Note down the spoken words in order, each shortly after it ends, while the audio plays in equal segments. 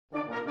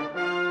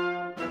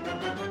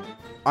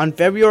On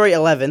February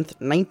 11th,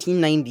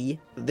 1990,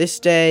 this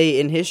day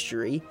in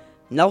history,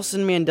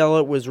 Nelson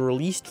Mandela was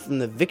released from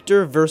the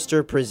Victor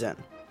Verster prison.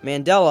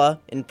 Mandela,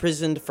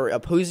 imprisoned for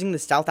opposing the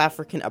South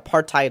African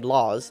Apartheid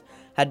laws,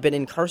 had been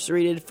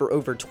incarcerated for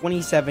over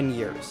 27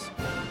 years.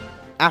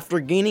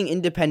 After gaining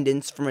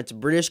independence from its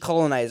British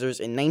colonizers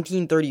in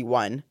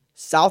 1931,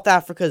 South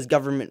Africa's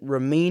government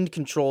remained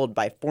controlled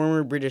by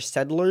former British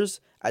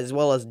settlers as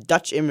well as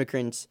Dutch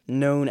immigrants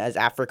known as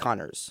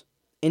Afrikaners.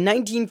 In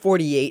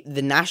 1948,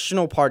 the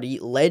National Party,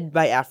 led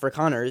by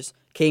Afrikaners,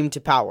 came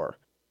to power.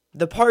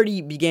 The party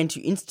began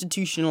to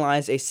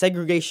institutionalize a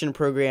segregation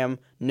program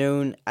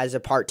known as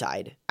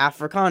apartheid,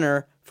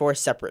 Afrikaner for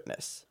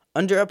separateness.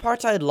 Under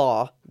apartheid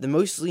law, the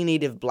mostly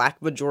native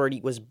black majority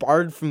was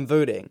barred from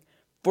voting,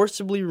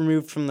 forcibly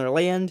removed from their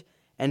land,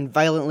 and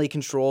violently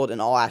controlled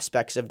in all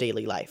aspects of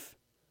daily life.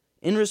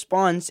 In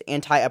response,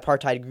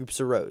 anti-apartheid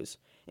groups arose,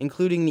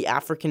 including the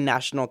African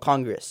National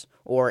Congress,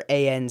 or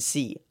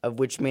ANC, of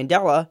which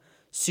Mandela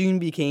soon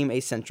became a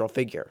central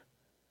figure.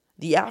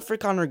 The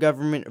Afrikaner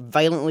government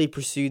violently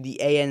pursued the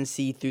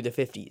ANC through the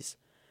 50s.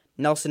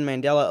 Nelson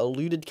Mandela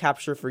eluded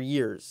capture for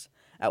years,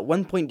 at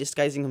one point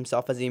disguising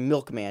himself as a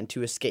milkman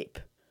to escape.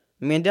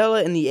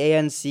 Mandela and the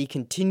ANC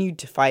continued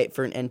to fight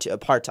for an end to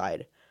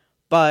apartheid,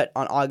 but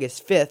on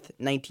August 5th,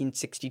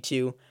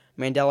 1962,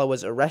 Mandela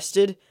was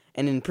arrested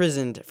and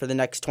imprisoned for the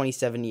next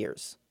 27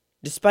 years.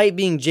 Despite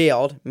being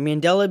jailed,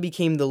 Mandela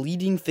became the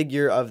leading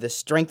figure of the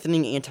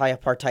strengthening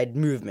anti-apartheid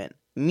movement.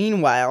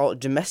 Meanwhile,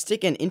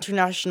 domestic and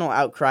international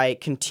outcry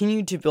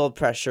continued to build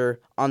pressure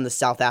on the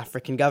South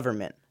African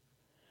government.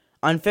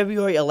 On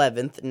February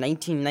 11th,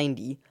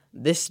 1990,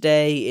 this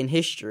day in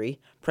history,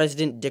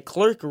 President de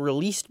Klerk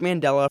released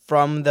Mandela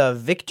from the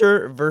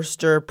Victor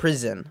Verster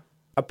prison.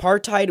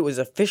 Apartheid was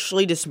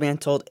officially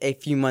dismantled a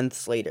few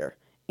months later,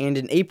 and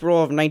in April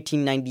of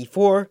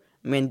 1994,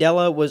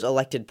 Mandela was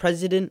elected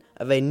president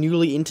of a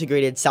newly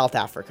integrated South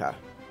Africa.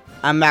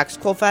 I'm Max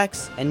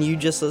Colfax, and you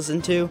just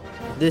listened to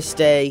This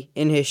Day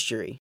in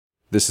History.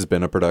 This has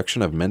been a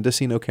production of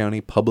Mendocino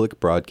County Public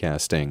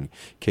Broadcasting,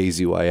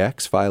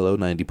 KZYX Philo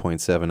 90.7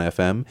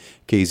 FM,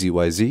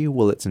 KZYZ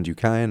Willits and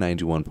Ukiah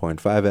 91.5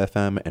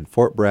 FM, and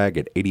Fort Bragg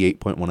at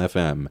 88.1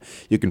 FM.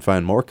 You can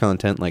find more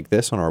content like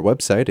this on our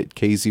website at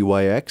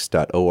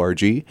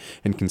kzyx.org,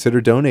 and consider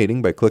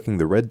donating by clicking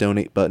the red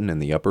donate button in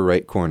the upper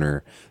right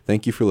corner.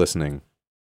 Thank you for listening.